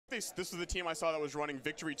this was the team I saw that was running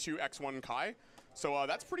Victory 2 X1 Kai. So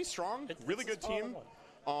that's pretty strong. Really good team.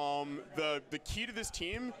 The key to this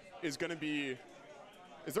team is going to be.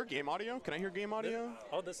 Is there game audio? Can I hear game audio?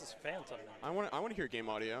 Oh, this is Phantom. I want to hear game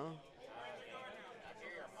audio.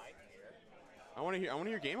 I want to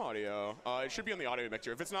hear game audio. It should be on the audio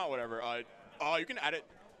mixer. If it's not, whatever. You can add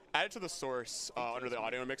it to the source under the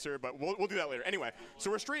audio mixer, but we'll do that later. Anyway,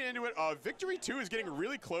 so we're straight into it. Victory 2 is getting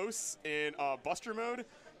really close in Buster mode.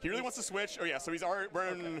 He really wants to switch. Oh yeah, so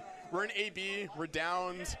we're in AB. We're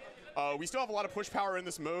downed. We still have a lot of push power in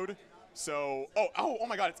this mode. So oh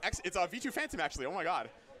my God, it's V2 Phantom actually. Oh my God,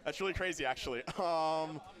 that's really crazy actually.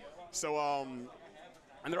 And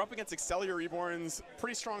they're up against Excellia Reborns,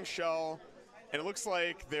 pretty strong shell, and it looks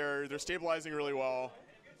like they're stabilizing really well.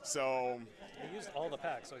 So he used all the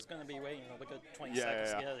packs, so he's going to be waiting a good 20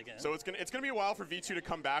 seconds to get it again. So it's gonna be a while for V2 to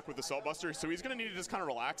come back with Assault Buster. So he's gonna need to just kind of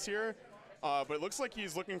relax here. But it looks like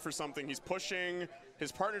he's looking for something. He's pushing.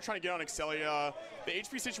 His partner trying to get on Excellia. The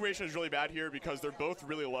HP situation is really bad here because they're both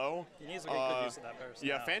really low. He needs to get good use of that person.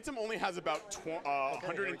 Yeah, now. Phantom only has about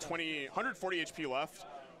 140 HP left.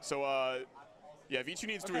 So yeah, V2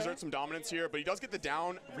 needs to exert some dominance here, but he does get the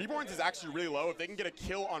down. Reborns is actually really low. If they can get a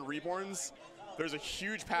kill on Reborns, there's a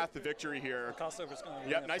huge path to victory here. The crossover's going to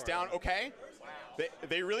Yep, nice down. Okay.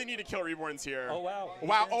 They really need to kill Reborns here. Oh, wow.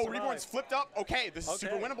 Wow. Oh, Reborns flipped up. Okay, this is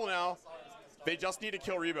super winnable now. They just need to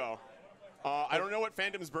kill Rebo. I don't know what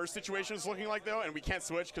Phantom's burst situation is looking like, though, and we can't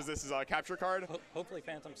switch because this is a capture card. Hopefully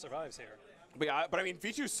Phantom survives here. But, yeah, but I mean,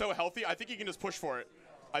 V2 is so healthy, I think he can just push for it.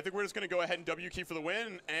 I think we're just going to go ahead and W key for the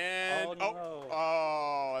win. And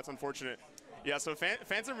oh, that's unfortunate. Yeah, so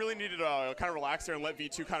Phantom really needed to kind of relax there and let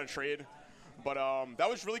V2 kind of trade. But that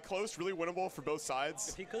was really close, really winnable for both sides.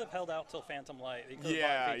 If he could have held out till Phantom Light, he could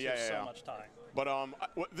have bought V2 so much time. But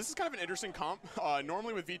this is kind of an interesting comp.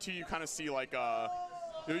 Normally with V2, you kind of see like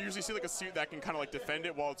you usually see like a suit that can kind of like defend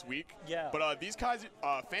it while it's weak. Yeah. But these guys,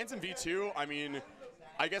 Phantom V2, I mean,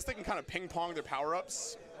 I guess they can kind of ping pong their power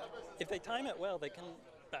ups. If they time it well, they can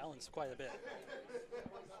balance quite a bit.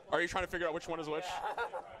 Are you trying to figure out which one is which?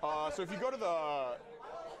 So if you go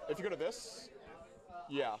to this,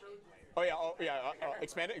 yeah. Oh yeah,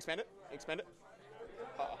 expand it.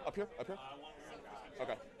 Up here. Okay.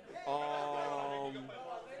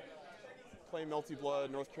 Play Melty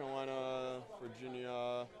Blood, North Carolina,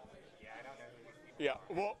 Virginia. Yeah.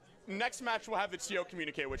 Well, next match we'll have the TO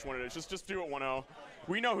communicate which one it is. Just do it 1-0.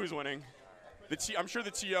 We know who's winning. I'm sure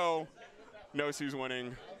the TO knows who's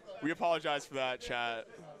winning. We apologize for that, chat.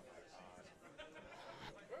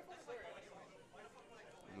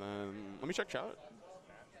 And then let me check chat.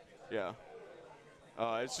 Yeah.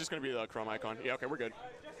 It's just going to be the Chrome icon. Yeah, okay, we're good.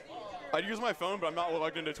 I'd use my phone, but I'm not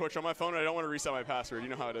logged into Twitch on my phone, and I don't want to reset my password. You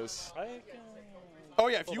know how it is. Oh,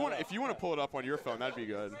 yeah, if you want to pull it up on your phone, that'd be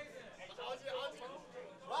good.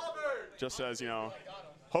 Just as, you know,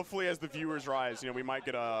 hopefully as the viewers rise, you know, we might,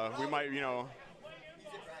 you know.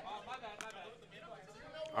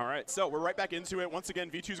 All right, so we're right back into it. Once again,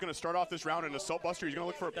 V2 is going to start off this round in Assault Buster. He's going to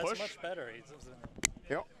look for a push. That's much better.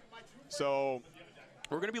 Yep. So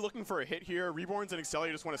we're going to be looking for a hit here. Reborns and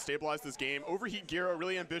Excellia just want to stabilize this game. Overheat Giro,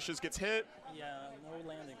 really ambitious, gets hit. Yeah, no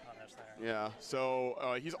landing punish there. Yeah,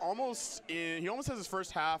 so he's almost in. He almost has his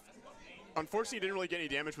first half. Unfortunately, he didn't really get any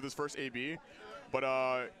damage with his first AB.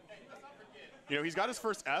 But, you know, he's got his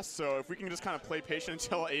first S, so if we can just kind of play patient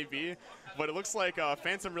until AB. But it looks like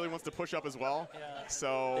Phantom really wants to push up as well. Yeah,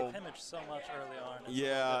 so they pimmaged so much early on.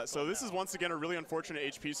 Yeah, so this is once again a really unfortunate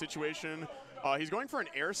HP situation. He's going for an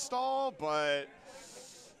air stall, but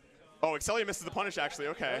oh, Excellia misses the punish actually.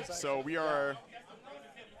 Okay, so we are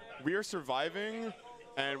surviving,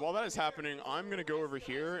 and while that is happening, I'm gonna go over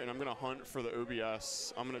here and I'm gonna hunt for the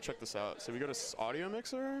OBS. I'm gonna check this out. So we go to audio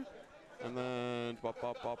mixer, and then He would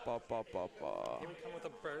come with a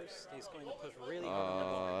burst. He's going to push really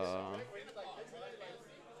hard.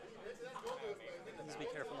 Just be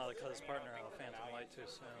careful not to cut his partner out of Phantom Light too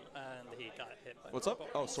soon. And he got hit by What's up?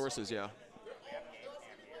 Oh, sources, yeah.